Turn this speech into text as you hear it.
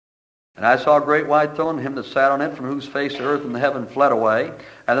And I saw a great white throne, and him that sat on it, from whose face the earth and the heaven fled away,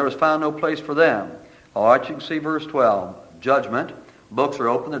 and there was found no place for them. All right, you can see verse 12. Judgment. Books are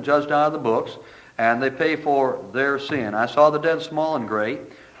open. They're judged out of the books, and they pay for their sin. I saw the dead, small and great.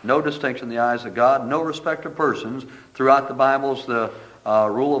 No distinction in the eyes of God. No respect of persons. Throughout the Bible's the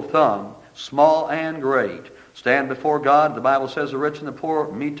rule of thumb. Small and great. Stand before God. The Bible says the rich and the poor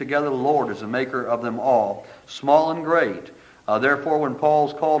meet together. The Lord is the maker of them all. Small and great. Therefore, when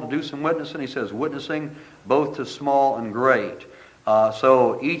Paul's called to do some witnessing, he says, witnessing both to small and great.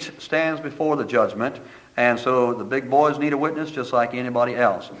 So each stands before the judgment, and so the big boys need a witness just like anybody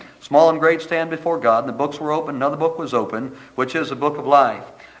else. Small and great stand before God, and the books were open. Another book was open, which is the book of life.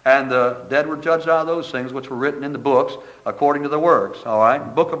 And the dead were judged out of those things which were written in the books according to the works. All right,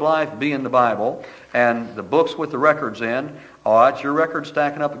 book of life being the Bible, and the books with the records in. All right, your record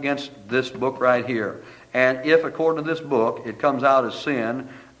stacking up against this book right here. And if, according to this book, it comes out as sin,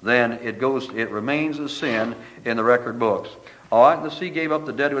 then it remains as sin in the record books. All right, and the sea gave up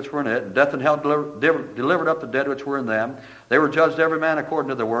the dead which were in it, and death and hell delivered up the dead which were in them. They were judged every man according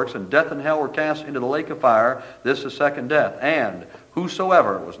to their works, and death and hell were cast into the lake of fire. This is second death. And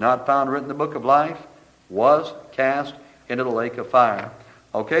whosoever was not found written in the book of life was cast into the lake of fire.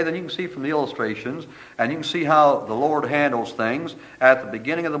 Okay, then you can see from the illustrations, and you can see how the Lord handles things at the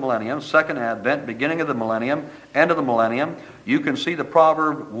beginning of the millennium, second advent, beginning of the millennium, end of the millennium. You can see the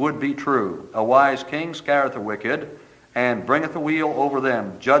proverb would be true. A wise king scattereth the wicked, and bringeth the wheel over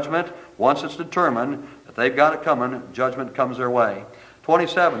them. Judgment, once it's determined that they've got it coming, judgment comes their way.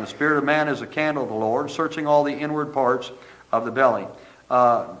 27, the spirit of man is a candle of the Lord, searching all the inward parts of the belly.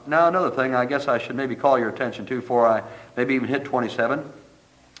 Now another thing I guess I should maybe call your attention to before I maybe even hit 27,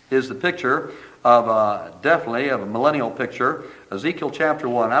 is the picture of, definitely, of a millennial picture. Ezekiel chapter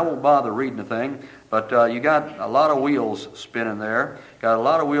 1. I won't bother reading the thing, but you got a lot of wheels spinning there. Got a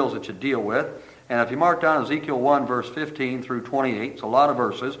lot of wheels that you deal with. And if you mark down Ezekiel 1, verse 15 through 28, it's a lot of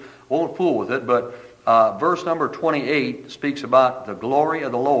verses. Won't fool with it, but verse number 28 speaks about the glory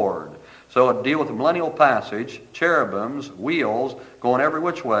of the Lord. So it deals with the millennial passage, cherubims, wheels, going every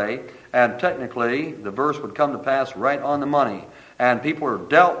which way, and technically the verse would come to pass right on the money. And people are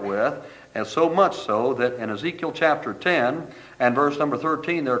dealt with, and so much so that in Ezekiel chapter 10 and verse number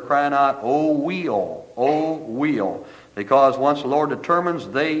 13, they're crying out, O wheel, O wheel. Because once the Lord determines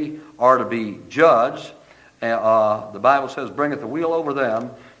they are to be judged, the Bible says, bringeth the wheel over them.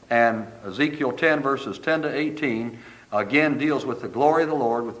 And Ezekiel 10 verses 10 to 18 again deals with the glory of the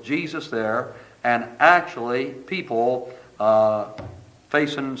Lord, with Jesus there, and actually people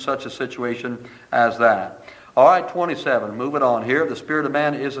facing such a situation as that. All right, 27, moving on here. The spirit of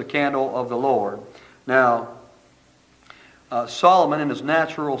man is a candle of the Lord. Now, Solomon in his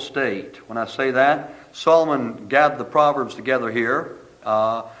natural state, when I say that, Solomon gathered the Proverbs together here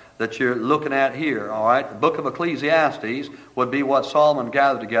that you're looking at here. All right, the book of Ecclesiastes would be what Solomon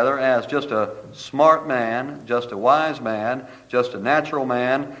gathered together as just a smart man, just a wise man, just a natural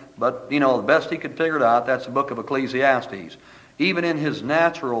man. But, you know, the best he could figure it out, that's the book of Ecclesiastes. Even in his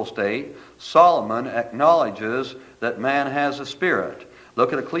natural state, Solomon acknowledges that man has a spirit.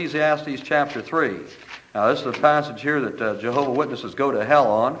 Look at Ecclesiastes chapter 3. Now, this is a passage here that Jehovah's Witnesses go to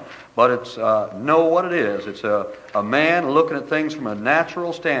hell on, but it's know what it is. It's a man looking at things from a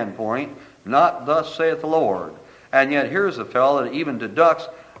natural standpoint, not thus saith the Lord. And yet here's a fellow that even deducts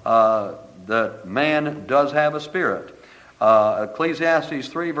that man does have a spirit. Ecclesiastes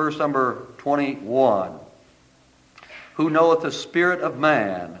 3, verse number 21. Who knoweth the spirit of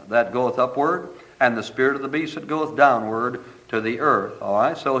man that goeth upward, and the spirit of the beast that goeth downward to the earth. All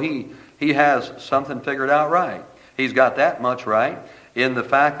right, so he has something figured out right. He's got that much right in the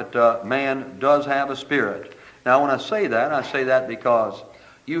fact that man does have a spirit. Now, when I say that because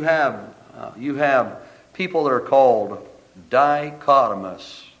you have people that are called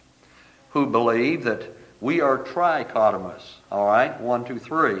dichotomous who believe that we are trichotomous. All right, 1, 2,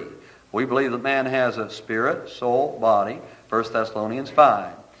 3. We believe that man has a spirit, soul, body, 1 Thessalonians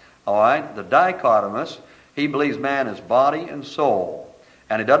 5. All right, the dichotomous, he believes man is body and soul.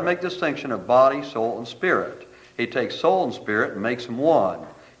 And he doesn't make distinction of body, soul, and spirit. He takes soul and spirit and makes them one.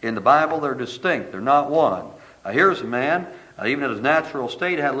 In the Bible, they're distinct. They're not one. Here's a man, even in his natural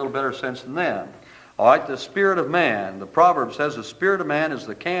state, had a little better sense than them. All right, the spirit of man. The proverb says the spirit of man is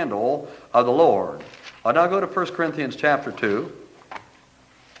the candle of the Lord. Now go to 1 Corinthians chapter 2.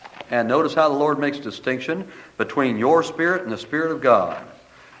 And notice how the Lord makes distinction between your spirit and the Spirit of God.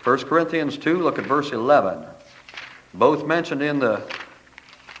 1 Corinthians 2, look at verse 11. Both mentioned in the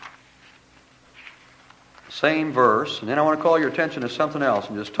same verse. And then I want to call your attention to something else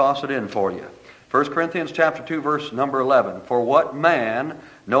and just toss it in for you. 1 Corinthians chapter 2, verse number 11. For what man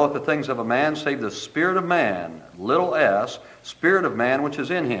knoweth the things of a man, save the spirit of man, little s, spirit of man which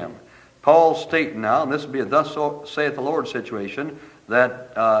is in him. Paul's stating now, and this would be a thus saith the Lord situation,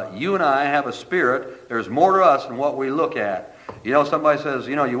 that you and I have a spirit. There's more to us than what we look at. You know, somebody says,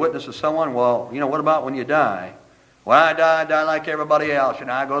 you know, you witness to someone, well, you know, what about when you die? When I die like everybody else. You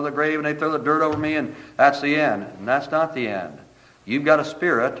know, I go to the grave and they throw the dirt over me and that's the end. And that's not the end. You've got a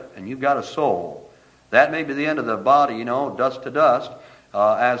spirit and you've got a soul. That may be the end of the body, you know, dust to dust,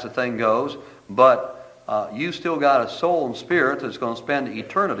 as the thing goes. But you still got a soul and spirit that's going to spend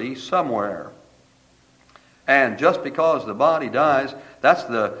eternity somewhere. And just because the body dies, that's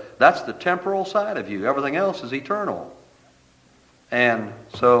the temporal side of you. Everything else is eternal. And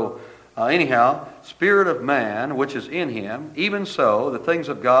so, anyhow, spirit of man, which is in him, even so, the things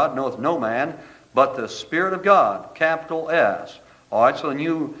of God knoweth no man, but the Spirit of God, capital S. All right, so then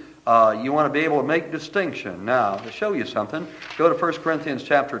you want to be able to make distinction. Now, to show you something, go to 1 Corinthians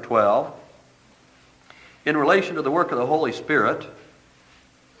chapter 12. In relation to the work of the Holy Spirit,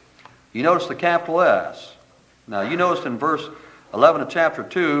 you notice the capital S. Now, you noticed in verse 11 of chapter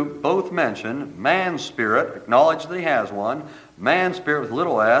 2, both mention man's spirit, acknowledge that he has one, man's spirit with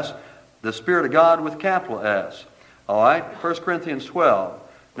little s, the Spirit of God with capital S. All right, 1 Corinthians 12.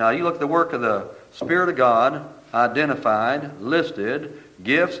 Now, you look at the work of the Spirit of God, identified, listed,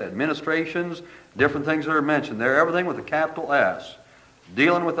 gifts, administrations, different things that are mentioned there, everything with a capital S.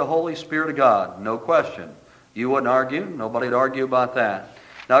 Dealing with the Holy Spirit of God, no question. You wouldn't argue, nobody would argue about that.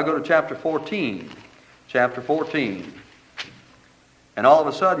 Now go to chapter 14. Chapter 14. And all of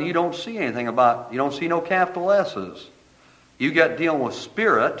a sudden you don't see anything about, you don't see no capital S's. You get dealing with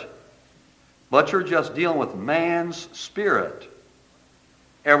spirit, but you're just dealing with man's spirit.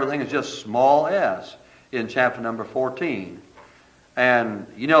 Everything is just small s in chapter number 14. And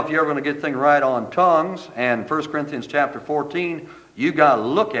you know, if you're ever going to get things right on tongues, and 1 Corinthians chapter 14, you got to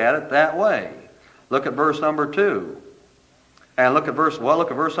look at it that way. Look at verse number 2. And look at verse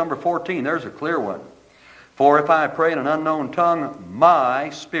number 14. There's a clear one. For if I pray in an unknown tongue, my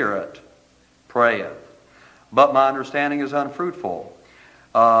spirit prayeth, but my understanding is unfruitful.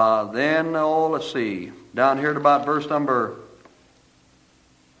 Let's see. Down here at about verse number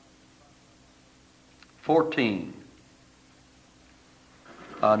 14.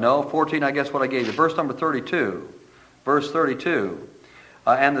 14, I guess what I gave you. Verse number 32. Verse 32.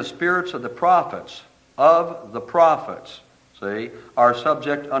 And the spirits of the prophets, see, are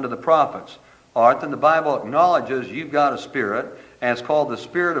subject unto the prophets. All right, then the Bible acknowledges you've got a spirit, and it's called the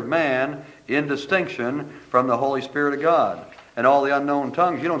spirit of man in distinction from the Holy Spirit of God. And all the unknown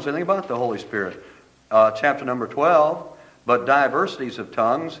tongues, you don't say anything about the Holy Spirit. Chapter number 12, but diversities of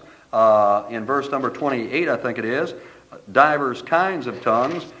tongues, in verse number 28, I think it is, divers kinds of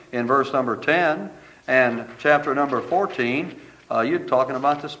tongues in verse number 10, and chapter number 14, you're talking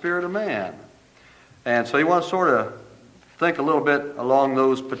about the spirit of man. And so you want to sort of think a little bit along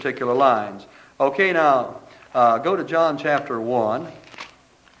those particular lines. Okay, now go to John chapter 1.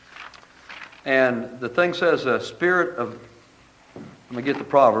 And the thing says the spirit of, let me get the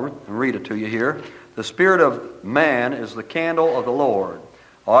proverb and read it to you here. The spirit of man is the candle of the Lord.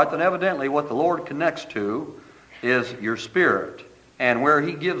 All right, then evidently what the Lord connects to is your spirit. And where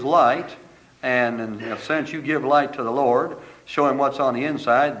he gives light, and in a sense you give light to the Lord, show him what's on the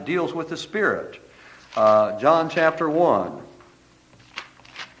inside, deals with the spirit. John chapter 1.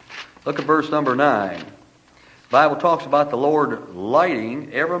 Look at verse number 9. The Bible talks about the Lord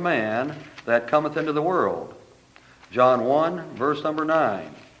lighting every man that cometh into the world. John 1, verse number 9.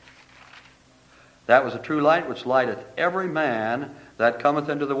 That was a true light which lighteth every man that cometh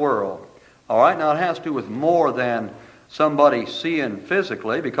into the world. All right, now it has to do with more than somebody seeing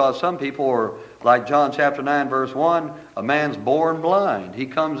physically, because some people are, like John chapter 9, verse 1, a man's born blind. He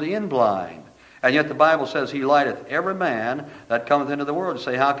comes in blind. And yet the Bible says he lighteth every man that cometh into the world. You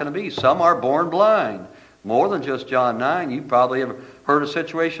say, how can it be? Some are born blind. More than just John 9. You probably have heard of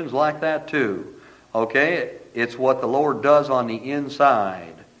situations like that too. Okay? It's what the Lord does on the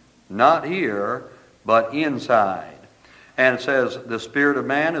inside. Not here, but inside. And it says, the spirit of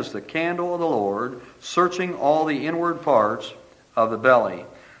man is the candle of the Lord, searching all the inward parts of the belly.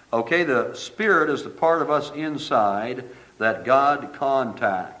 Okay, the spirit is the part of us inside that God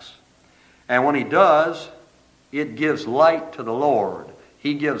contacts. And when he does, it gives light to the Lord.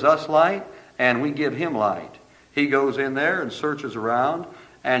 He gives us light, and we give him light. He goes in there and searches around,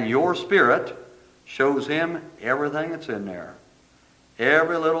 and your spirit shows him everything that's in there.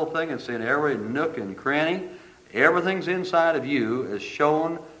 Every little thing that's in every nook and cranny, everything's inside of you is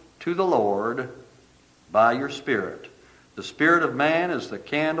shown to the Lord by your spirit. The spirit of man is the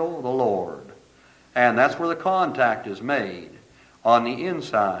candle of the Lord. And that's where the contact is made. on the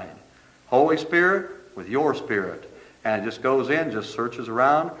inside. Holy Spirit with your spirit. And it just goes in, just searches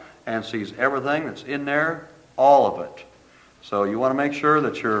around, and sees everything that's in there, all of it. So you want to make sure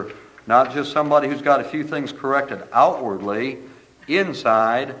that you're not just somebody who's got a few things corrected outwardly.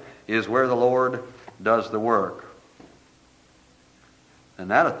 Inside is where the Lord does the work. Isn't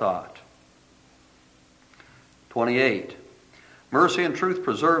that a thought? 28. Mercy and truth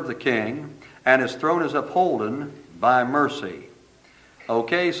preserve the king, and his throne is upholden by mercy.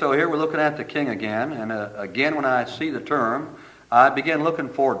 Okay, so here we're looking at the king again, and again when I see the term, I begin looking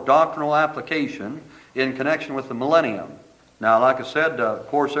for doctrinal application in connection with the millennium. Now, like I said, of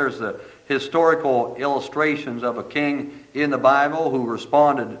course, there's the historical illustrations of a king in the Bible who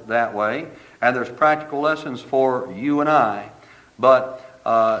responded that way, and there's practical lessons for you and I. But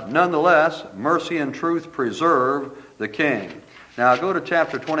nonetheless, mercy and truth preserve the king. Now, go to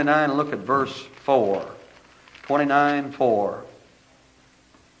chapter 29 and look at verse 4. 29:4.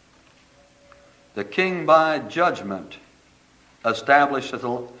 The king by judgment establisheth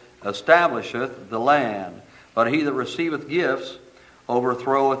the land, but he that receiveth gifts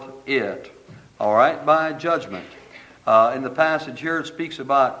overthroweth it. All right, by judgment. In the passage here, it speaks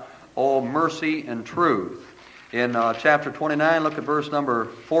about mercy and truth. In chapter 29, look at verse number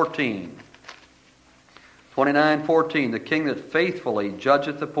 14. 29:14. The king that faithfully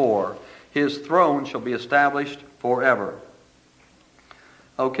judgeth the poor, his throne shall be established forever.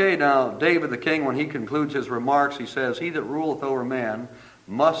 Okay, now, David the king, when he concludes his remarks, he says, he that ruleth over men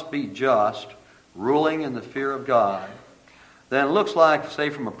must be just, ruling in the fear of God. Then it looks like,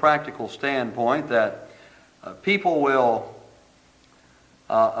 say, from a practical standpoint, that people will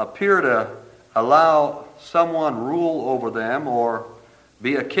appear to allow someone rule over them or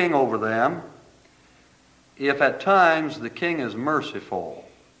be a king over them if at times the king is merciful.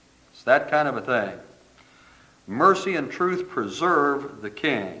 It's that kind of a thing. Mercy and truth preserve the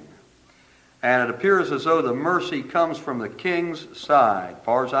king. And it appears as though the mercy comes from the king's side. As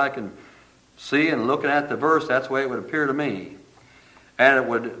far as I can see and looking at the verse, that's the way it would appear to me. And it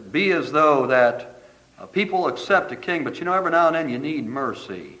would be as though that people accept a king, but every now and then you need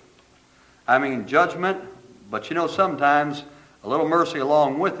mercy. I mean, judgment, but sometimes a little mercy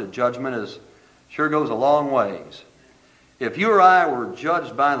along with the judgment sure goes a long ways. If you or I were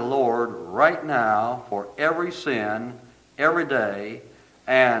judged by the Lord right now for every sin, every day,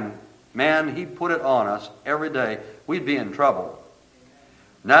 and man, He put it on us every day, we'd be in trouble.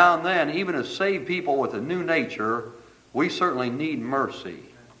 Now and then, even as saved people with a new nature, we certainly need mercy.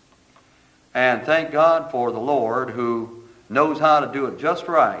 And thank God for the Lord who knows how to do it just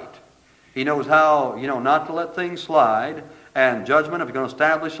right. He knows how, not to let things slide. And judgment, if you're going to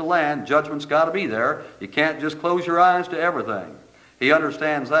establish the land, judgment's got to be there. You can't just close your eyes to everything. He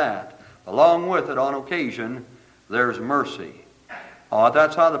understands that. Along with it, on occasion, there's mercy.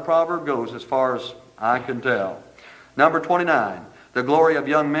 That's how the proverb goes as far as I can tell. Number 29. The glory of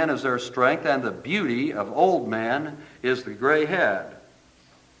young men is their strength, and the beauty of old men is the gray head.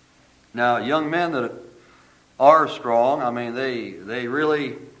 Now, young men that are strong, they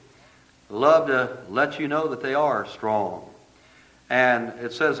really love to let you know that they are strong. And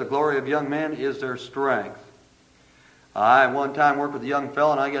it says the glory of young men is their strength. I one time worked with a young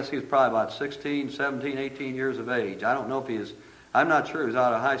fellow, and I guess he was probably about 16, 17, 18 years of age. I don't know if I'm not sure he was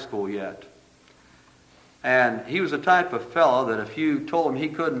out of high school yet. And he was the type of fellow that if you told him he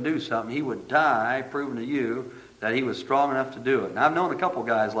couldn't do something, he would die proving to you that he was strong enough to do it. And I've known a couple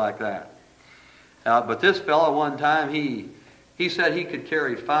guys like that. But this fellow one time, he said he could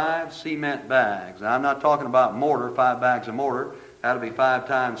carry 5 cement bags. Now, I'm not talking about mortar, 5 bags of mortar. That would be 5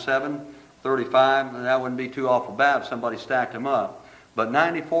 times 7, 35. And that wouldn't be too awful bad if somebody stacked them up. But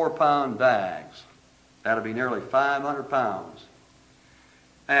 94-pound bags. That would be nearly 500 pounds.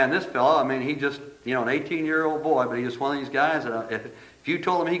 And this fellow, he just, an 18-year-old boy, but he's just one of these guys that if you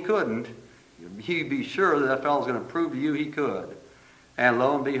told him he couldn't, he'd be sure that fellow's going to prove to you he could. And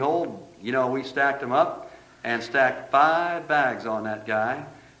lo and behold, we stacked him up and stacked 5 bags on that guy,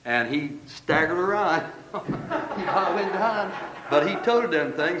 and he staggered around. He about went down. But he toted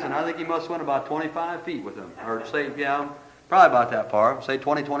them things, and I think he must have went about 25 feet with them. Or say, probably about that far. Say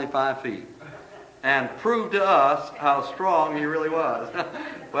 20, 25 feet. And proved to us how strong he really was.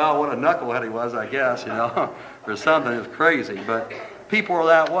 Well, what a knucklehead he was, I guess, or something. It was crazy. But people were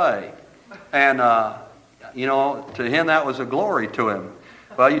that way. And, to him that was a glory to him.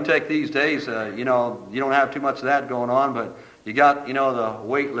 Well, you take these days, you don't have too much of that going on, but you got, the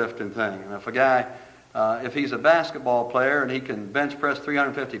weightlifting thing. And if a guy, if he's a basketball player and he can bench press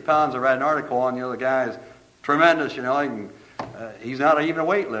 350 pounds, I write an article on, the guy is tremendous, he's not even a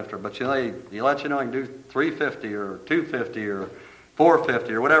weightlifter, but he let you know he can do 350 or 250 or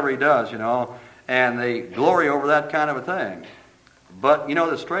 450 or whatever he does, and they glory over that kind of a thing. But,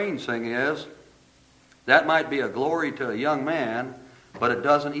 the strange thing is, that might be a glory to a young man, but it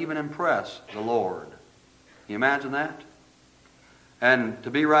doesn't even impress the Lord. Can you imagine that? And to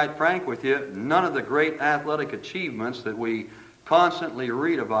be right frank with you, none of the great athletic achievements that we constantly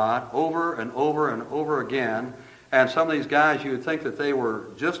read about over and over and over again, and some of these guys, you would think that they were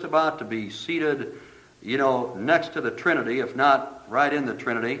just about to be seated, next to the Trinity, if not right in the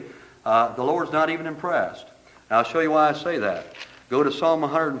Trinity. The Lord's not even impressed. Now, I'll show you why I say that. Go to Psalm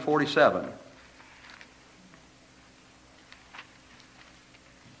 147.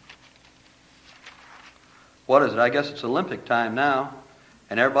 What is it? I guess it's Olympic time now.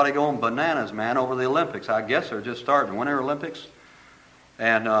 And everybody going bananas, man, over the Olympics. I guess they're just starting. Winter Olympics.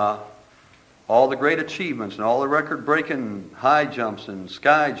 And all the great achievements and all the record-breaking high jumps and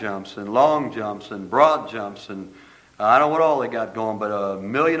sky jumps and long jumps and broad jumps. And I don't know what all they got going, but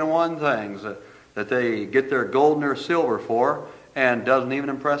 1,000,001 things that they get their gold and their silver for, and doesn't even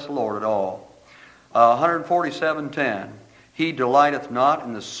impress the Lord at all. 147:10. He delighteth not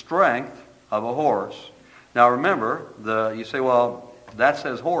in the strength of a horse. Now remember, you say, well, that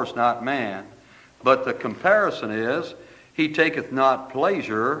says horse, not man. But the comparison is, he taketh not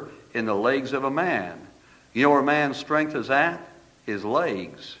pleasure in the legs of a man. You know where man's strength is at? His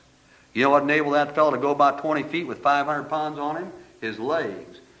legs. You know what enabled that fellow to go about 20 feet with 500 pounds on him? His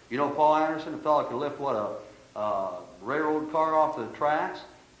legs. Paul Anderson, a fellow could lift, a railroad car off the tracks.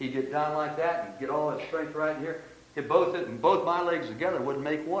 He'd get down like that and get all that strength right here. Both my legs together wouldn't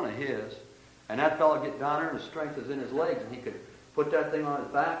make one of his. And that fellow would get down there and his strength is in his legs, and he could put that thing on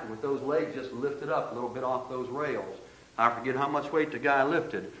his back and with those legs just lift it up a little bit off those rails. I forget how much weight the guy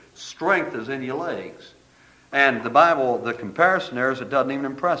lifted. Strength is in your legs. And the Bible, the comparison there is it doesn't even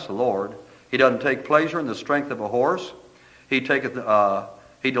impress the Lord. He doesn't take pleasure in the strength of a horse. He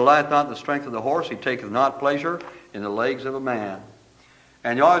delighteth not in the strength of the horse. He taketh not pleasure in the legs of a man.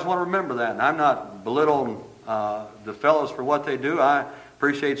 And you always want to remember that. And I'm not belittling the fellows for what they do. I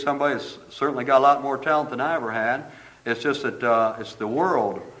appreciate somebody that's certainly got a lot more talent than I ever had. It's just that it's the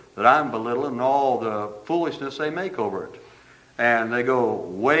world that I'm belittling and all the foolishness they make over it. And they go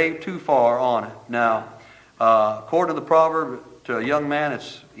way too far on it. Now, according to the proverb, to a young man,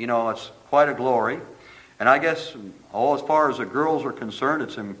 it's quite a glory. And I guess, as far as the girls are concerned,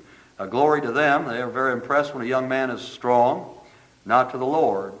 it's a glory to them. They are very impressed when a young man is strong, not to the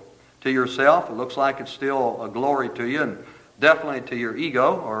Lord. To yourself, it looks like it's still a glory to you, and definitely to your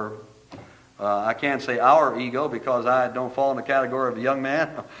ego, or I can't say our ego because I don't fall in the category of a young man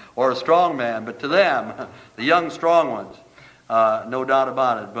or a strong man, but to them, the young, strong ones, no doubt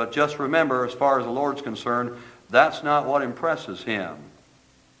about it. But just remember, as far as the Lord's concerned, that's not what impresses Him.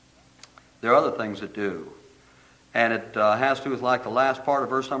 There are other things that do. And it has to do with like the last part of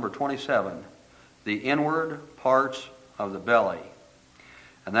verse number 27, the inward parts of the belly.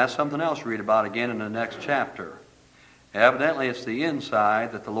 And that's something else you read about again in the next chapter. Evidently, it's the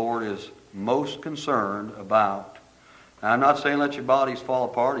inside that the Lord is most concerned about. Now, I'm not saying let your bodies fall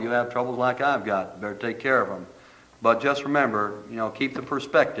apart or you have troubles like I've got. You better take care of them. But just remember, keep the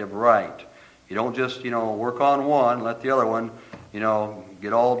perspective right. You don't just, work on one, let the other one,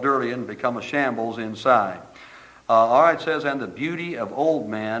 get all dirty and become a shambles inside. All right, it says, and the beauty of old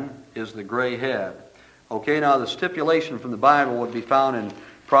men is the gray head. Okay, now the stipulation from the Bible would be found in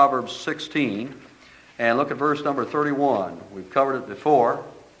Proverbs 16. And look at verse number 31. We've covered it before.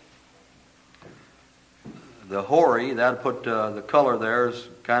 The hoary, that put the color there is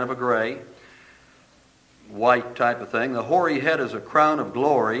kind of a gray, white type of thing. The hoary head is a crown of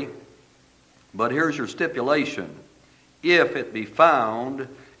glory, but here's your stipulation. If it be found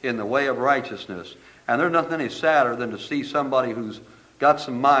in the way of righteousness. And there's nothing any sadder than to see somebody who's got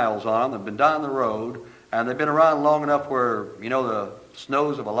some miles on them, they've been down the road, and they've been around long enough where, the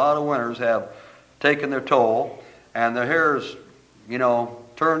snows of a lot of winters have taken their toll, and their hair's,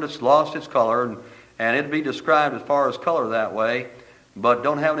 it's lost its color, and it'd be described as far as color that way, but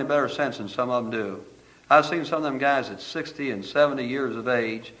don't have any better sense than some of them do. I've seen some of them guys at 60 and 70 years of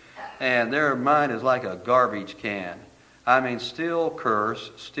age, and their mind is like a garbage can. I mean, still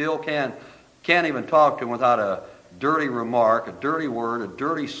curse, still can't even talk to them without a dirty remark, a dirty word, a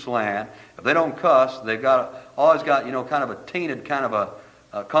dirty slant. If they don't cuss, they've always got, kind of a tainted kind of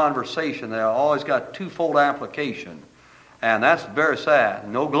a conversation. They've always got twofold application. And that's very sad.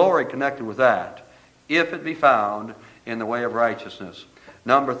 No glory connected with that, if it be found in the way of righteousness.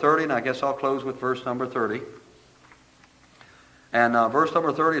 Number 30, and I guess I'll close with verse number 30. And verse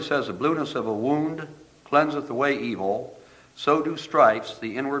number 30 says, the blueness of a wound cleanseth away evil, so do stripes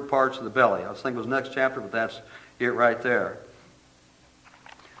the inward parts of the belly. I was thinking it was next chapter, but that's it right there.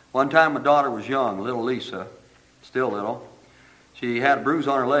 One time my daughter was young, little Lisa, still little. She had a bruise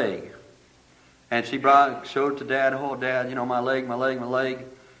on her leg. And she showed it to Dad. Oh, Dad, you know, my leg. And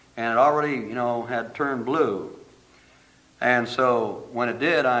it already, you know, had turned blue. And so when it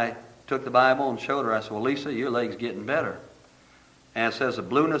did, I took the Bible and showed her. I said, well, Lisa, your leg's getting better. And it says, the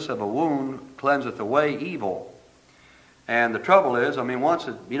blueness of a wound cleanseth away evil. And the trouble is, I mean, once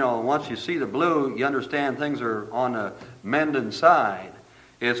you see the blue, you understand things are on the mending side.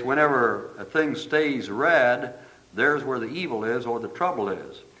 It's whenever a thing stays red, there's where the evil is or the trouble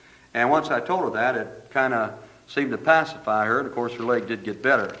is. And once I told her that, it kind of seemed to pacify her, and of course her leg did get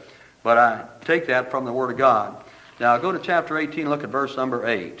better. But I take that from the Word of God. Now go to chapter 18, look at verse number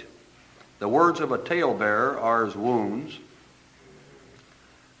 8. The words of a talebearer are as wounds,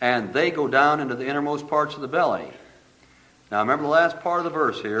 and they go down into the innermost parts of the belly. Now remember the last part of the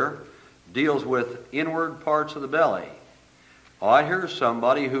verse here deals with inward parts of the belly. Oh, I hear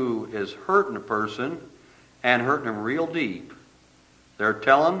somebody who is hurting a person and hurting them real deep. They're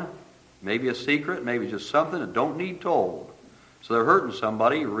telling maybe a secret, maybe just something that don't need told. So they're hurting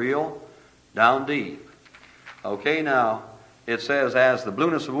somebody real down deep. Okay, now it says, as the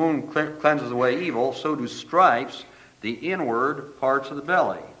blueness of a wound cleanses away evil, so do stripes the inward parts of the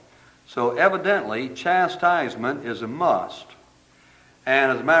belly. So evidently, chastisement is a must.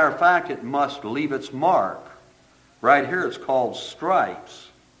 And as a matter of fact, it must leave its mark. Right here it's called stripes.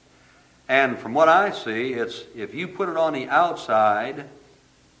 And from what I see, it's if you put it on the outside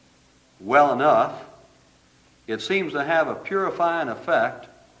well enough, it seems to have a purifying effect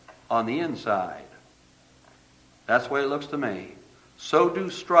on the inside. That's the way it looks to me. So do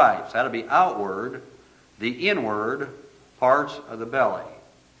stripes. That'll be outward, the inward parts of the belly.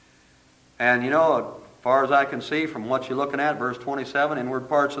 And you know, as far as I can see from what you're looking at, verse 27, inward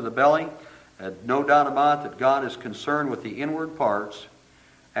parts of the belly, no doubt about that God is concerned with the inward parts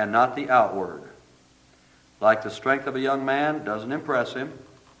and not the outward. Like the strength of a young man doesn't impress him.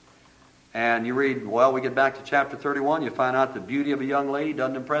 And you read, well, we get back to chapter 31, you find out the beauty of a young lady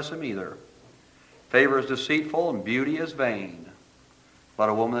doesn't impress him either. Favor is deceitful and beauty is vain. But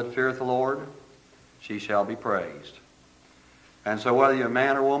a woman that feareth the Lord, she shall be praised. And so whether you're a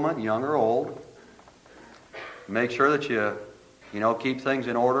man or woman, young or old, make sure that you keep things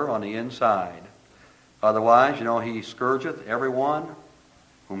in order on the inside. Otherwise, he scourgeth everyone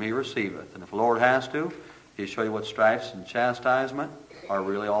whom he receiveth. And if the Lord has to, he'll show you what stripes and chastisement are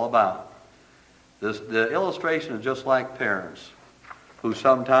really all about. The illustration is just like parents who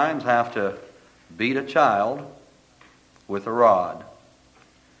sometimes have to beat a child with a rod.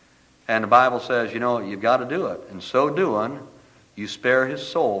 And the Bible says, you've got to do it. And so doing, you spare his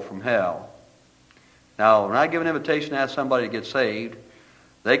soul from hell. Now, when I give an invitation to ask somebody to get saved,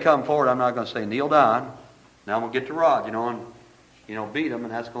 they come forward, I'm not going to say, kneel down. Now I'm going to get the rod, and beat them,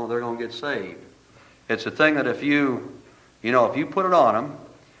 and they're going to get saved. It's a thing that if you put it on them,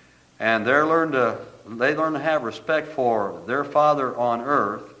 and they learn to have respect for their Father on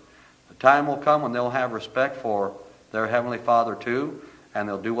earth, the time will come when they'll have respect for their Heavenly Father too, and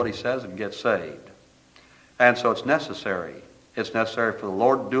they'll do what He says and get saved. And so it's necessary. It's necessary for the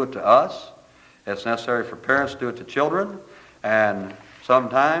Lord to do it to us. It's necessary for parents to do it to children. And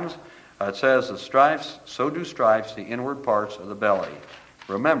sometimes it says the stripes, so do stripes the inward parts of the belly.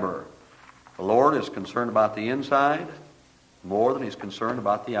 Remember, the Lord is concerned about the inside more than He's concerned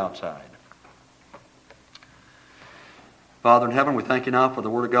about the outside. Father in heaven, we thank You now for the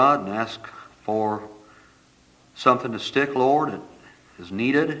Word of God and ask for something to stick, Lord, that is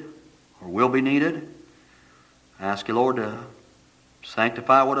needed or will be needed. I ask You, Lord, to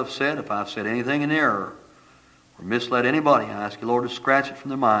sanctify what I've said. If I've said anything in error or misled anybody, I ask You, Lord, to scratch it from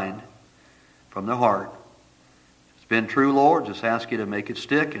their mind, from their heart. If it's been true, Lord, just ask You to make it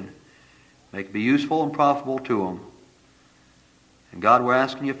stick and make it be useful and profitable to them. And God, we're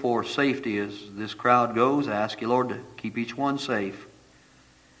asking You for safety as this crowd goes. I ask You, Lord, to keep each one safe.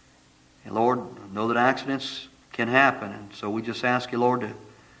 And Lord, know that accidents can happen. And so we just ask You, Lord, to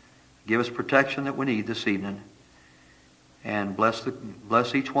give us protection that we need this evening. And bless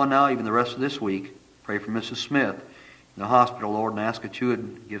each one now, even the rest of this week. Pray for Mrs. Smith in the hospital, Lord, and ask that You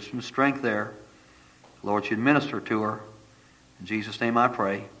would give some strength there. Lord, You'd minister to her. In Jesus' name I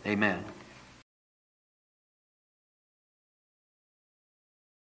pray. Amen.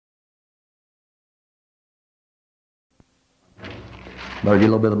 Better get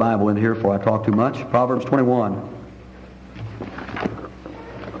a little bit of the Bible in here before I talk too much. Proverbs 21.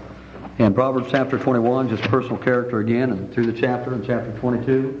 And Proverbs chapter 21, just personal character again, and through the chapter in chapter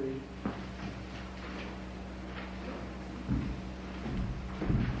 22.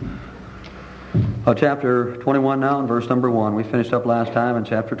 Chapter 21 now, and verse number 1. We finished up last time in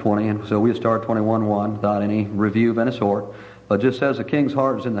chapter 20, and so we'll start 21:1 without any review of any sort. But just says, the king's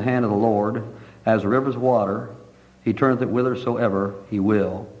heart is in the hand of the Lord, as the rivers of water. He turneth it whithersoever he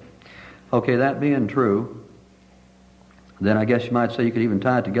will. Okay, that being true, then I guess you might say you could even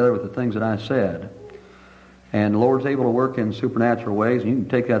tie it together with the things that I said. And the Lord's able to work in supernatural ways, and you can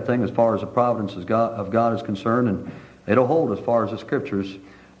take that thing as far as the providence of God is concerned, and it'll hold as far as the Scriptures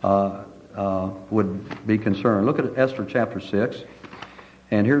would be concerned. Look at Esther chapter 6,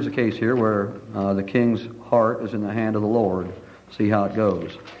 and here's a case here where the king's heart is in the hand of the Lord. See how it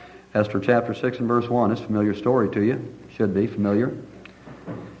goes. Esther chapter 6 and verse 1. It's a familiar story to you. Should be familiar.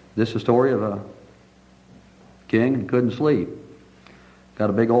 This is a story of a king who couldn't sleep. Got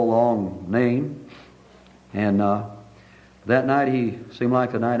a big old long name. And that night he seemed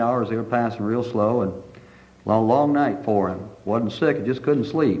like the night hours, they were passing real slow, and long night for him. Wasn't sick, he just couldn't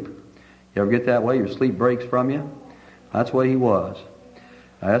sleep. You ever get that way? Your sleep breaks from you? That's the way he was.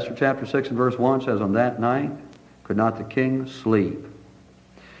 Esther chapter 6 and verse 1 says, on that night could not the king sleep.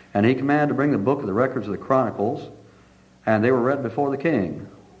 And he commanded to bring the book of the records of the Chronicles, and they were read before the king.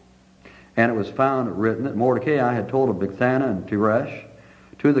 And it was found written that Mordecai had told of Bigthana and Teresh,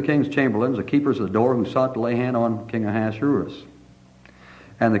 two of the king's chamberlains, the keepers of the door, who sought to lay hand on King Ahasuerus.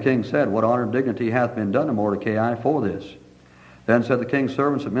 And the king said, what honor and dignity hath been done to Mordecai for this? Then said the king's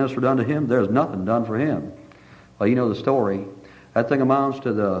servants that ministered unto him, there is nothing done for him. Well, you know the story. That thing amounts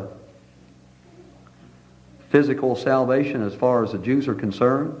to the physical salvation as far as the Jews are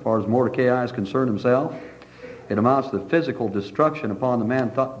concerned, as far as Mordecai is concerned himself. It amounts to the physical destruction upon the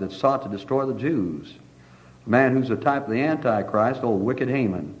man that sought to destroy the Jews. A man who's a type of the Antichrist, old wicked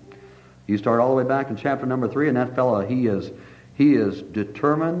Haman. You start all the way back in chapter number 3, and that fellow, he is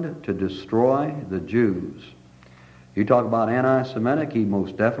determined to destroy the Jews. You talk about anti-Semitic, he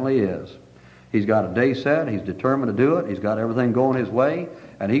most definitely is. He's got a day set, he's determined to do it, he's got everything going his way,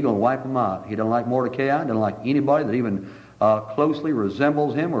 and he's going to wipe them out. He doesn't like Mordecai, doesn't like anybody that even closely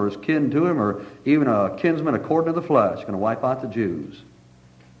resembles him or is kin to him or even a kinsman according to the flesh. He's going to wipe out the Jews.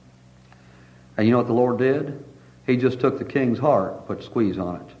 And you know what the Lord did? He just took the king's heart, put a squeeze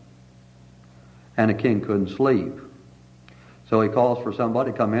on it. And the king couldn't sleep. So he calls for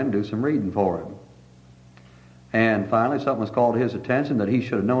somebody to come in and do some reading for him. And finally something was called to his attention that he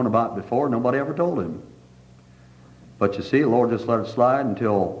should have known about before. Nobody ever told him. But you see, the Lord just let it slide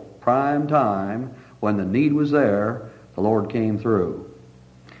until prime time when the need was there, the Lord came through.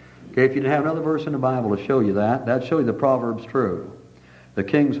 Okay, if you didn't have another verse in the Bible to show you that, that'd show you the Proverbs true. The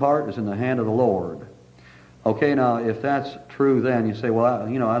king's heart is in the hand of the Lord. Okay, now, if that's true then, you say, well,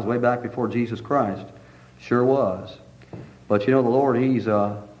 I was way back before Jesus Christ. Sure was. But you know, the Lord,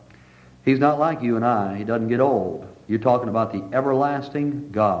 He's not like you and I. He doesn't get old. You're talking about the everlasting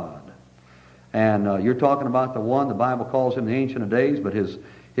God. And you're talking about the one, the Bible calls him the Ancient of Days, but his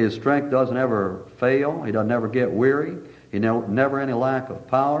strength doesn't ever fail. He doesn't ever get weary. He never any lack of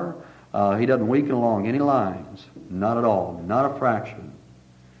power. He doesn't weaken along any lines. Not at all. Not a fraction.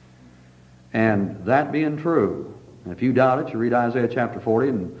 And that being true, if you doubt it, you read Isaiah chapter 40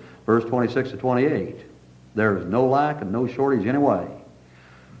 and verse 26 to 28. There is no lack and no shortage anyway.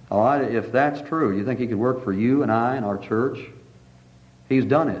 All right, if that's true, you think He could work for you and I and our church? He's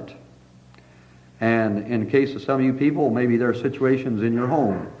done it. And in the case of some of you people, maybe there are situations in your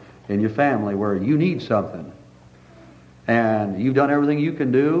home, in your family, where you need something. And you've done everything you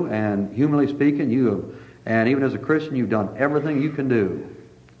can do, and humanly speaking, and even as a Christian, you've done everything you can do.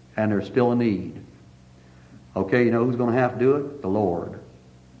 And there's still a need. Okay, you know who's going to have to do it? The Lord.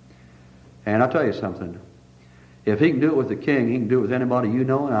 And I'll tell you something. If He can do it with the king, He can do it with anybody you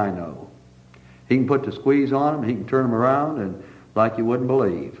know and I know. He can put the squeeze on them, He can turn them around and like you wouldn't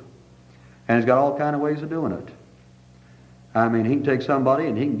believe. And He's got all kind of ways of doing it. I mean, He can take somebody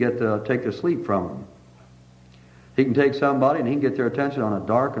and He can take their sleep from them. He can take somebody and He can get their attention on a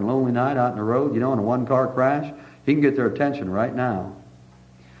dark and lonely night out in the road, in a one-car crash. He can get their attention right now.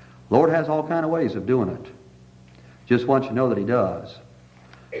 Lord has all kind of ways of doing it. Just want you to know that He does.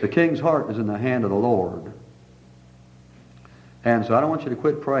 The king's heart is in the hand of the Lord. And so I don't want you to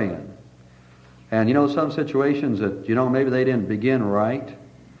quit praying. And some situations that, maybe they didn't begin right.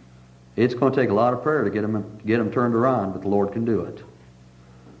 It's going to take a lot of prayer to get them turned around, but the Lord can do it.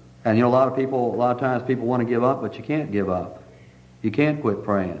 And a lot of times people want to give up, but you can't give up. You can't quit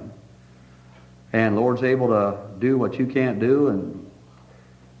praying. And the Lord's able to do what you can't do, and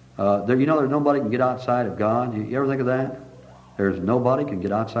there's nobody can get outside of God. You ever think of that? There's nobody can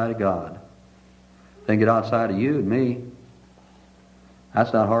get outside of God. They can get outside of you and me.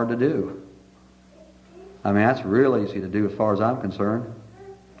 That's not hard to do. I mean, that's real easy to do as far as I'm concerned.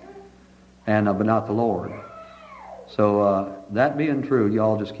 and but not the Lord. So that being true, you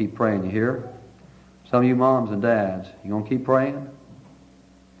all just keep praying. You hear? Some of you moms and dads, you gonna keep praying?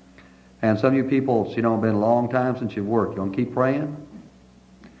 And some of you people, it's been a long time since you've worked. You gonna keep praying?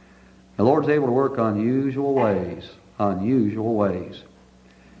 The Lord's able to work unusual ways. Unusual ways.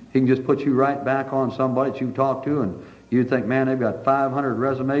 He can just put you right back on somebody that you talk to, and you think, man, they've got 500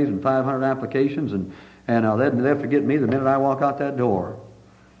 resumes and 500 applications, and they'll forget me the minute I walk out that door.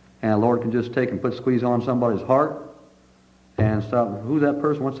 And the Lord can just take and squeeze on somebody's heart and stop. Who's that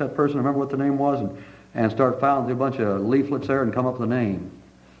person? What's that person? I remember what the name was, and start filing through a bunch of leaflets there and come up with a name,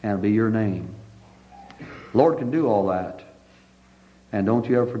 and it'll be your name. The Lord can do all that, and don't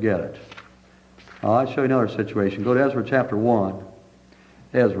you ever forget it. I'll show you another situation. Go to Ezra chapter 1.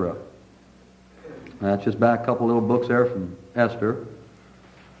 Ezra. That's just back a couple little books there from Esther.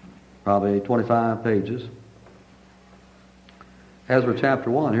 Probably 25 pages. Ezra chapter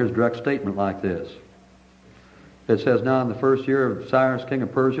 1, here's a direct statement like this. It says, now in the first year of Cyrus king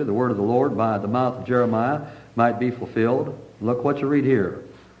of Persia, the word of the Lord by the mouth of Jeremiah might be fulfilled. Look what you read here.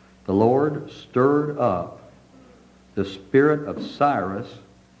 The Lord stirred up the spirit of Cyrus,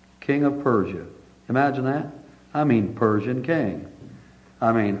 king of Persia. Imagine that. I mean Persian king.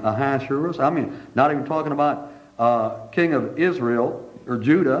 I mean Ahasuerus. I mean, not even talking about king of Israel or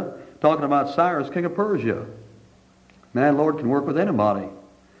Judah, talking about Cyrus, king of Persia. Man, the Lord can work with anybody.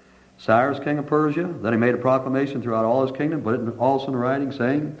 Cyrus, king of Persia, then he made a proclamation throughout all his kingdom, put it also in writing,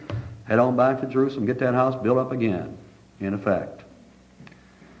 saying, head on back to Jerusalem, get that house built up again, in effect.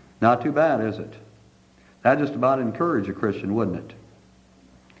 Not too bad, is it? That just about encourage a Christian, wouldn't it?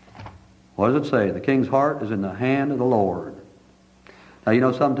 What does it say? The king's heart is in the hand of the Lord.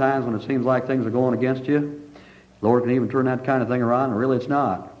 Now, sometimes when it seems like things are going against you, the Lord can even turn that kind of thing around, and really it's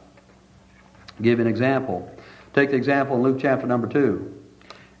not. I'll give you an example. Take the example in Luke chapter number 2.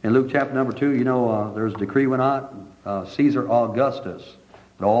 In Luke chapter number 2, there's a decree went out, Caesar Augustus,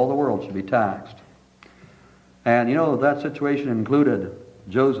 that all the world should be taxed. And that situation included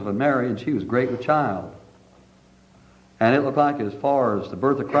Joseph and Mary, and she was great with child. And it looked like as far as the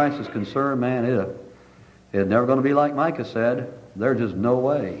birth of Christ is concerned, man, it's never going to be like Micah said. There's just no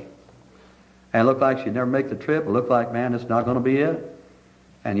way. And it looked like she'd never make the trip. It looked like, man, it's not going to be it.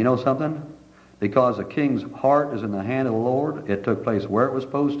 And you know something? Because the king's heart is in the hand of the Lord, it took place where it was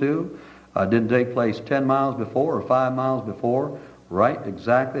supposed to. It didn't take place 10 miles before or 5 miles before. Right,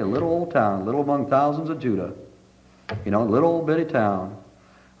 exactly, a little old town, little among thousands of Judah. Little old bitty town.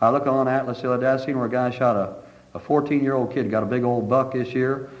 I look on Atlas the other day, I seen where a guy shot a 14-year-old kid, got a big old buck this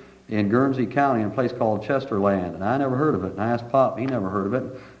year in Guernsey County in a place called Chesterland. And I never heard of it. And I asked Pop, he never heard of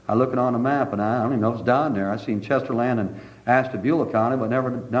it. I looked on the map, and I don't even know if it's down there. I seen Chesterland in Ashtabula County, but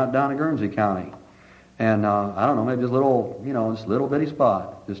not down in Guernsey County. And I don't know, maybe just this little bitty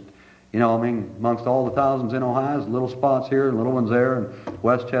spot. Just, amongst all the thousands in Ohio, there's little spots here and little ones there. And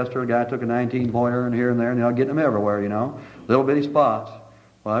Westchester, a guy took a 19-pointer and here and there, and getting them everywhere, Little bitty spots.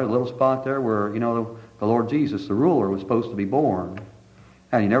 Well, there's a little spot there where, the Lord Jesus, the ruler, was supposed to be born.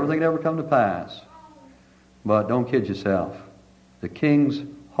 And you never think it ever come to pass. But don't kid yourself. The king's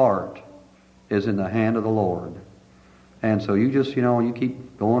heart is in the hand of the Lord. And so you just, you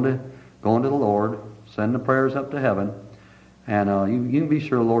keep going to the Lord, send the prayers up to heaven, and you can be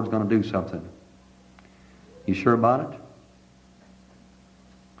sure the Lord's going to do something. You sure about it?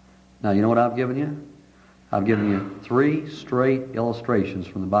 Now, you know what I've given you? I've given you 3 straight illustrations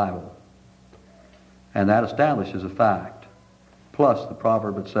from the Bible. And that establishes a fact, plus the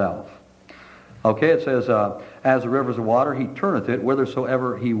proverb itself. Okay, it says, as the rivers of water, he turneth it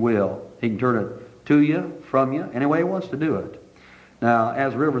whithersoever he will. He can turn it to you, from you, any way he wants to do it. Now,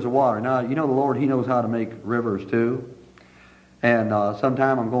 as rivers of water. Now, the Lord, he knows how to make rivers too. And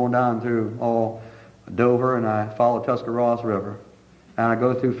sometime I'm going down through Dover, and I follow Tuscarawas River. And I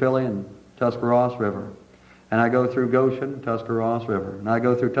go through Philly and Tuscarawas River. And I go through Goshen, Tuscarawas River. And I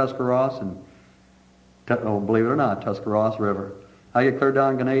go through Tuscarawas and, believe it or not, Tuscarawas River. I get clear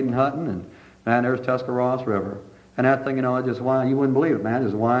down Ganade Hutton, and man, there's Tuscarawas River. And that thing, it just winds, you wouldn't believe it, man, it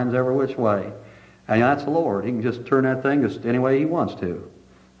just winds every which way. And that's the Lord. He can just turn that thing just any way he wants to.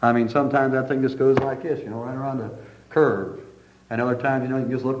 I mean, sometimes that thing just goes like this, right around the curve. And other times, you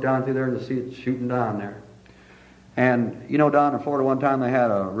can just look down through there and just see it shooting down there. And, down in Florida one time they had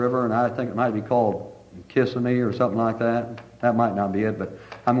a river, and I think it might be called Kissimmee or something like that. That might not be it, but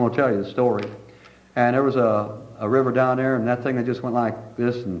I'm going to tell you the story. And there was a river down there, and that thing that just went like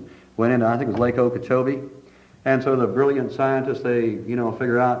this and went into, I think it was Lake Okeechobee. And so the brilliant scientists, they,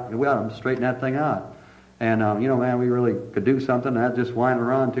 figure out, we ought to straighten that thing out. And, man, we really could do something. And that just winded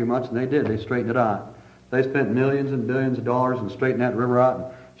around too much, and they did. They straightened it out. They spent millions and billions of dollars and straightened that river out and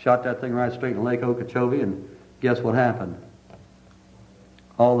shot that thing right straight in Lake Okeechobee, and guess what happened?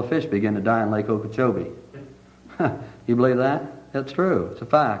 All the fish began to die in Lake Okeechobee. You believe that? That's true. It's a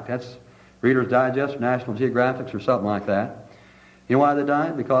fact. That's Reader's Digest or National Geographic or something like that. You know why they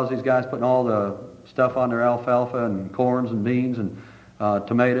died? Because these guys putting all the stuff on their alfalfa and corns and beans and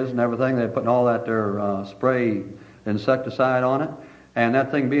tomatoes and everything. They're putting all that their spray insecticide on it. And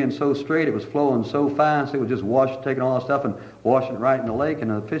that thing being so straight, it was flowing so fast, it was just taking all that stuff and washing it right in the lake, and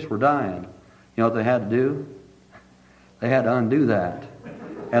the fish were dying. You know what they had to do? They had to undo that.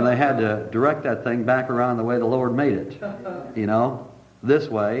 And they had to direct that thing back around the way the Lord made it. You know, this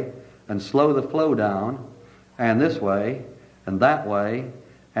way, and slow the flow down, and this way, and that way,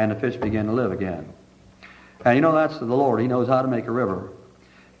 and the fish began to live again. And you know, that's the Lord. He knows how to make a river.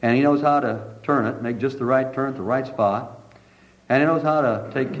 And He knows how to turn it, make just the right turn at the right spot. And He knows how to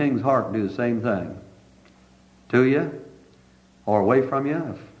take King's heart and do the same thing. To you, or away from you,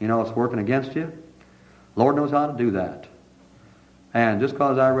 if you know it's working against you. Lord knows how to do that. And just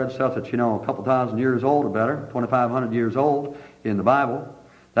because I read stuff that's, you know, a couple thousand years old or better, 2,500 years old in the Bible,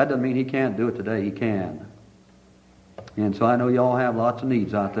 that doesn't mean He can't do it today. He can. And so I know you all have lots of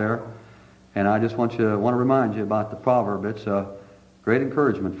needs out there. And I just want to remind you about the proverb. It's a great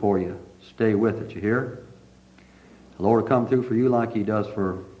encouragement for you. Stay with it, you hear? The Lord will come through for you like He does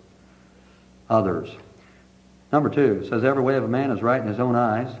for others. Number 2, it says, every way of a man is right in his own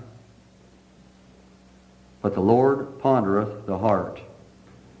eyes, but the Lord pondereth the heart.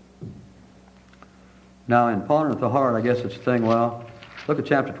 Now, in pondereth the heart, I guess it's a thing, well, look at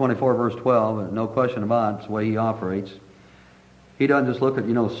chapter 24, verse 12, and no question about it, it's the way He operates. He doesn't just look at,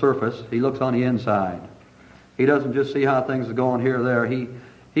 you know, surface. He looks on the inside. He doesn't just see how things are going here or there.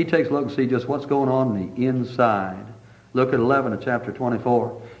 He takes a look and see just what's going on in the inside. Look at 11 of chapter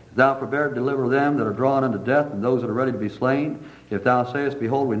 24. If thou forbear to deliver them that are drawn unto death, and those that are ready to be slain, if thou sayest,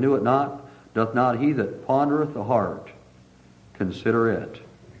 behold, we knew it not, doth not he that pondereth the heart consider it?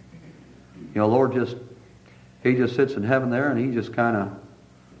 You know, Lord He just sits in heaven there, and He just kind of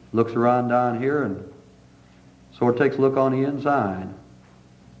looks around down here and sort of takes a look on the inside.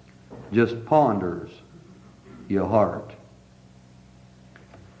 Just ponders your heart.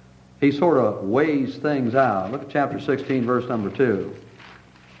 He sort of weighs things out. Look at chapter 16, verse number 2.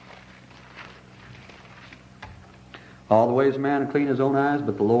 All the ways of man are clean in his own eyes,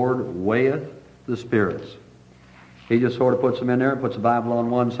 but the Lord weigheth the spirits. He just sort of puts them in there and puts the Bible on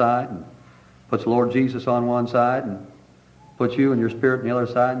one side and puts the Lord Jesus on one side and puts you and your spirit on the other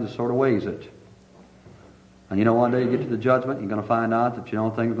side and just sort of weighs it. And you know, one day you get to the judgment, you're going to find out that, you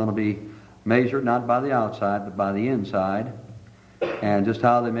know, things are going to be measured not by the outside, but by the inside. And just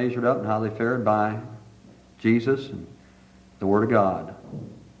how they measured up and how they fared by Jesus and the Word of God.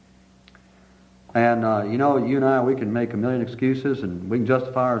 And, you know, you and I, we can make a million excuses and we can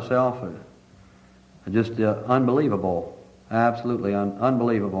justify ourselves. Just unbelievable. Absolutely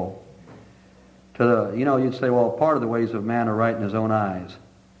unbelievable. You know, you'd say, well, part of the ways of man are right in his own eyes.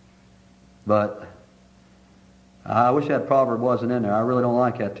 But I wish that proverb wasn't in there. I really don't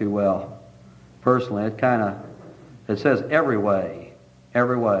like that too well. Personally, it says every way.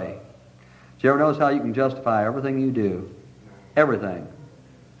 Every way. Do you ever notice how you can justify everything you do? Everything.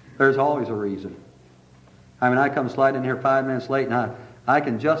 There's always a reason. I mean, I come sliding in here 5 minutes late, and I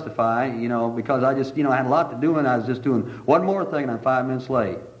can justify, you know, because I just, you know, I had a lot to do, and I was just doing one more thing, and I'm 5 minutes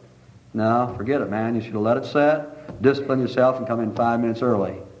late. No, forget it, man. You should have let it set, discipline yourself, and come in 5 minutes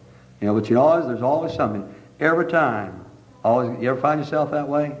early. You know, but you know, there's always something. Every time. Always. You ever find yourself that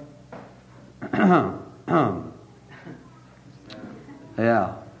way?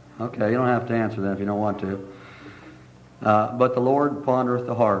 Yeah. Okay, you don't have to answer that if you don't want to. But the Lord pondereth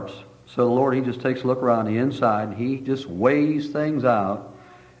the hearts. So the Lord, He just takes a look around the inside, and He just weighs things out,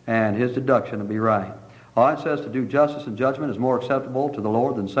 and His deduction will be right. All it says, to do justice and judgment is more acceptable to the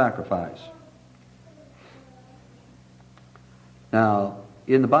Lord than sacrifice. Now,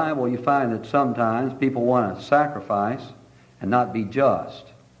 in the Bible, you find that sometimes people want to sacrifice and not be just.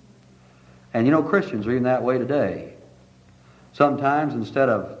 And you know, Christians are even that way today. Sometimes, instead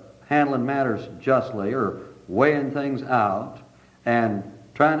of handling matters justly or weighing things out and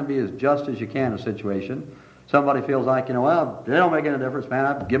trying to be as just as you can in a situation, somebody feels like, you know, well, it don't make any difference, man.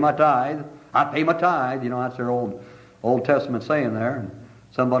 I give my tithe. I pay my tithe. You know, that's their Old Testament saying there. And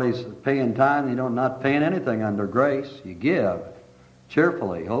somebody's paying tithe and you don't not paying anything under grace. You give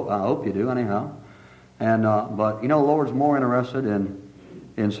cheerfully. I hope you do, anyhow. And but you know, the Lord's more interested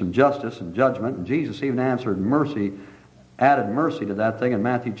in some justice and judgment. And Jesus even added mercy to that thing in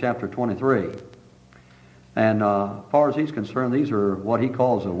Matthew chapter 23. And as far as He's concerned, these are what He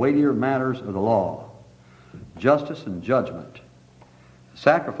calls the weightier matters of the law. Justice and judgment.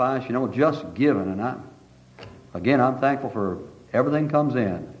 Sacrifice, just giving. And I'm thankful for everything comes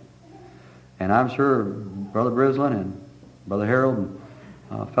in. And I'm sure Brother Brislin and Brother Harold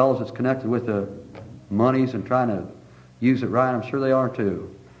and fellows that's connected with the monies and trying to use it right, I'm sure they are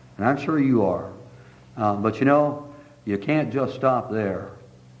too. And I'm sure you are. But you can't just stop there.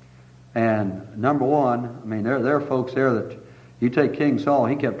 And number one, there are folks there that, you take King Saul,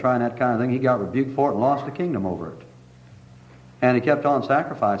 he kept trying that kind of thing. He got rebuked for it and lost the kingdom over it. And he kept on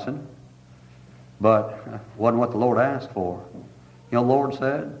sacrificing, but wasn't what the Lord asked for. The Lord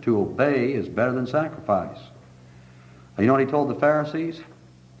said, to obey is better than sacrifice. You know what he told the Pharisees?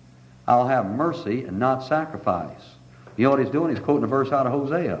 I'll have mercy and not sacrifice. You know what he's doing? He's quoting a verse out of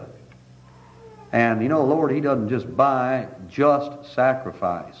Hosea. And the Lord, he doesn't just buy just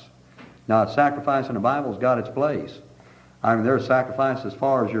sacrifice. Now, sacrifice in the Bible's got its place. There's sacrifice as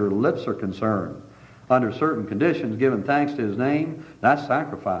far as your lips are concerned. Under certain conditions, giving thanks to his name, that's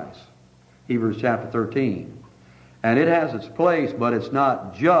sacrifice. Hebrews chapter 13. And it has its place, but it's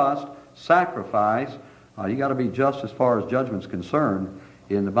not just sacrifice. You got to be just as far as judgment's concerned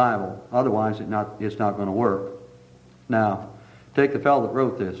in the Bible. Otherwise, it's not going to work. Now, take the fellow that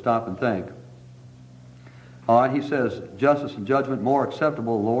wrote this. Stop and think. All right, he says, justice and judgment more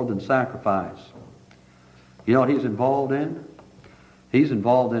acceptable to the Lord than sacrifice. You know what he's involved in? He's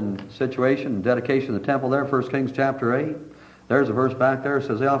involved in situation and dedication of the temple there, 1 Kings chapter 8. There's a verse back there that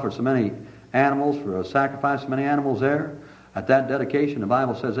says they offered so many animals for a sacrifice, so many animals there. At that dedication, the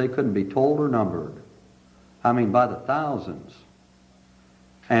Bible says they couldn't be told or numbered. By the thousands.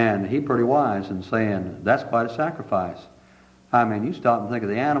 And he's pretty wise in saying, that's quite a sacrifice. You stop and think of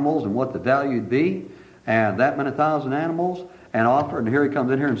the animals and what the value would be, and that many thousand animals, and offer, and here he comes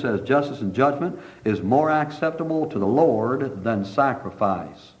in here and says, justice and judgment is more acceptable to the Lord than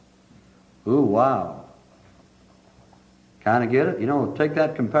sacrifice. Ooh, wow. Kind of get it? Take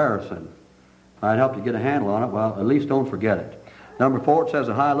that comparison. Might help you get a handle on it. Well, at least don't forget it. Number 4, it says,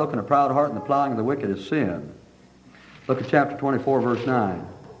 a high look and a proud heart and the plowing of the wicked is sin. Look at chapter 24, verse 9.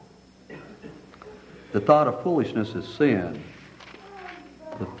 The thought of foolishness is sin.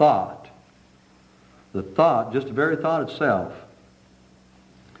 The thought, just the very thought itself.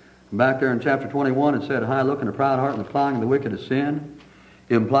 Back there in chapter 21, it said, a high look and a proud heart and the plowing of the wicked is sin,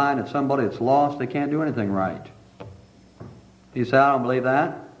 implying that somebody that's lost, they can't do anything right. You say, I don't believe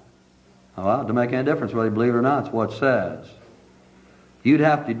that. Well, it doesn't make any difference whether you believe it or not. It's what it says. You'd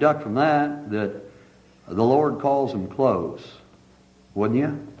have to deduct from that the Lord calls them close, wouldn't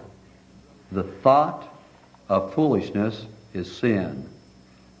you? The thought of foolishness is sin.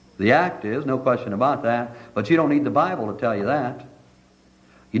 The act is, no question about that, but you don't need the Bible to tell you that.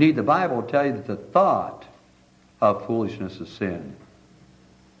 You need the Bible to tell you that the thought of foolishness is sin.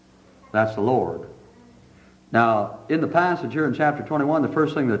 That's the Lord. Now, in the passage here in chapter 21, the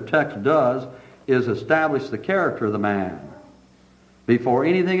first thing the text does is establish the character of the man. Before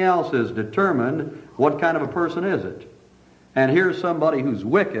anything else is determined, what kind of a person is it? And here's somebody who's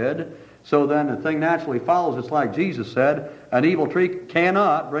wicked, so then the thing naturally follows. It's like Jesus said, an evil tree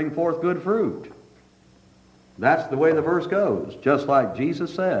cannot bring forth good fruit. That's the way the verse goes, just like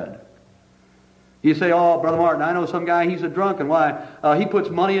Jesus said. You say, oh, Brother Martin, I know some guy, he's a drunk, and why? He puts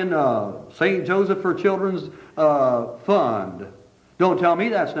money in St. Joseph for Children's Fund. Don't tell me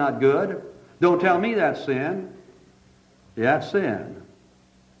that's not good. Don't tell me that's sin. Yeah, it's sin.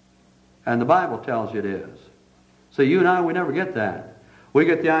 And the Bible tells you it is. So you and I, we never get that. We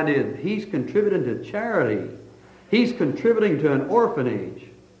get the idea that he's contributing to charity. He's contributing to an orphanage.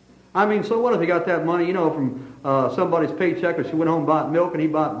 So what if he got that money, from somebody's paycheck, or she went home and bought milk and he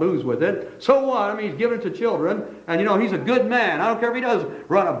bought booze with it? So what? He's giving it to children, and he's a good man. I don't care if he does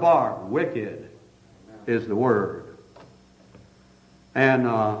run a bar. Wicked is the word. And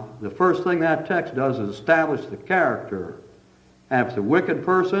the first thing that text does is establish the character. And if it's a wicked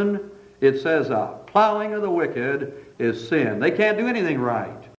person, it says plowing of the wicked is sin. They can't do anything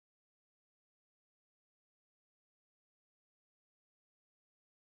right.